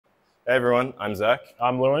Hey everyone, I'm Zach.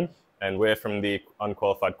 I'm Lewin. And we're from the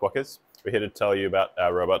Unqualified Quokkas. We're here to tell you about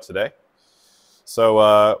our robot today.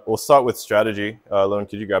 So we'll start with strategy. Lewin,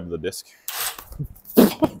 could you grab the disc?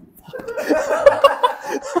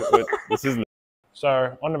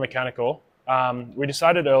 So on the mechanical, we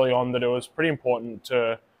decided early on that it was pretty important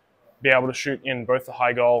to be able to shoot in both the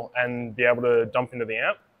high goal and be able to dump into the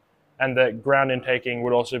amp, and that ground intaking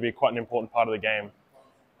would also be quite an important part of the game.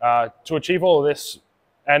 To achieve all of this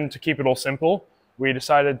and to keep it all simple, we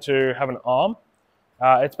decided to have an arm.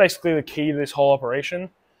 It's basically the key to this whole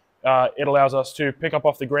operation. It allows us to pick up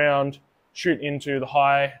off the ground, shoot into the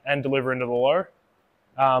high and deliver into the low,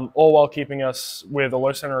 all while keeping us with a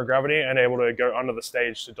low center of gravity and able to go under the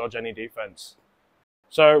stage to dodge any defense.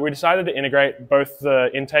 So we decided to integrate both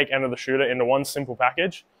the intake and the shooter into one simple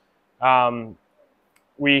package.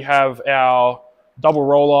 We have our double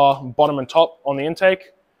roller bottom and top on the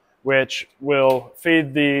intake, which will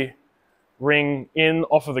feed the ring in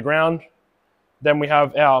off of the ground. Then we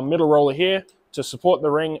have our middle roller here to support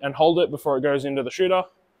the ring and hold it before it goes into the shooter.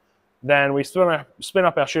 Then we spin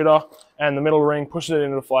up our shooter and the middle ring pushes it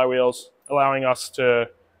into the flywheels, allowing us to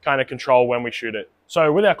kind of control when we shoot it.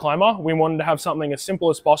 So with our climber, we wanted to have something as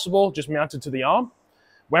simple as possible, just mounted to the arm.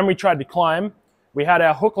 When we tried to climb, we had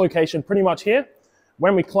our hook location pretty much here.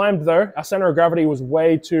 When we climbed though, our center of gravity was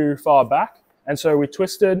way too far back, and so we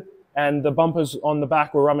twisted and the bumpers on the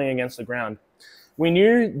back were rubbing against the ground. We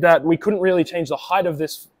knew that we couldn't really change the height of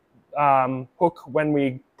this hook when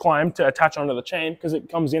we climbed to attach onto the chain because it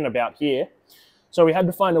comes in about here. So we had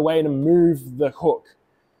to find a way to move the hook.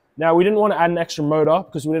 Now we didn't want to add an extra motor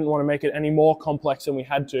because we didn't want to make it any more complex than we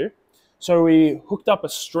had to. So we hooked up a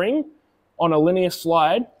string on a linear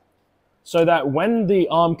slide so that when the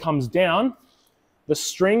arm comes down, the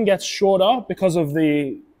string gets shorter because of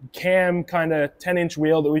the cam kind of 10-inch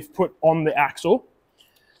wheel that we've put on the axle,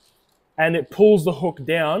 and it pulls the hook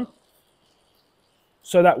down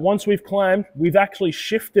so that once we've climbed, we've actually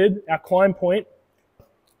shifted our climb point.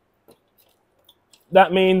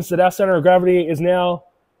 That means that our center of gravity is now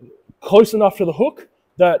close enough to the hook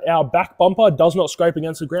that our back bumper does not scrape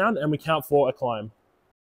against the ground and we count for a climb.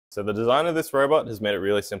 So the design of this robot has made it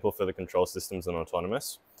really simple for the control systems and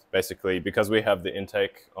autonomous. Basically, because we have the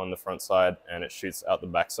intake on the front side and it shoots out the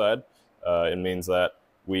back side, it means that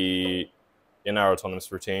in our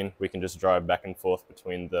autonomous routine, we can just drive back and forth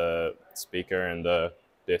between the speaker and the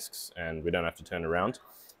discs and we don't have to turn around.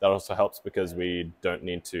 That also helps because we don't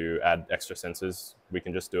need to add extra sensors. We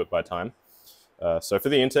can just do it by time. So for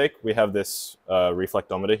the intake, we have this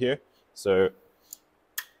reflectometer here. So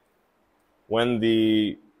when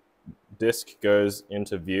the disc goes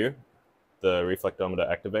into view, the reflectometer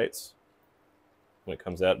activates. When it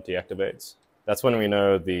comes out, it deactivates. That's when we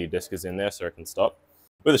know the disc is in there, so it can stop.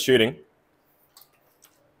 With the shooting,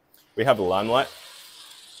 we have a limelight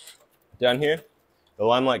down here. The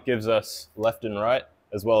limelight gives us left and right,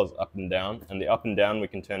 as well as up and down. And the up and down we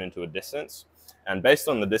can turn into a distance. And based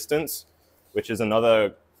on the distance, which is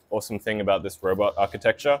another awesome thing about this robot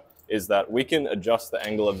architecture, is that we can adjust the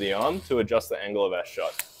angle of the arm to adjust the angle of our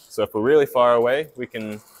shot. So if we're really far away, we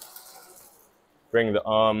can bring the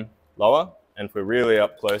arm lower, and if we're really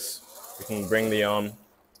up close, we can bring the arm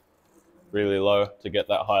really low to get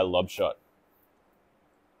that high lob shot.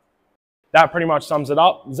 That pretty much sums it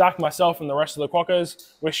up. Zach, myself, and the rest of the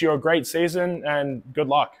Quokkas wish you a great season and good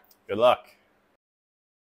luck. Good luck.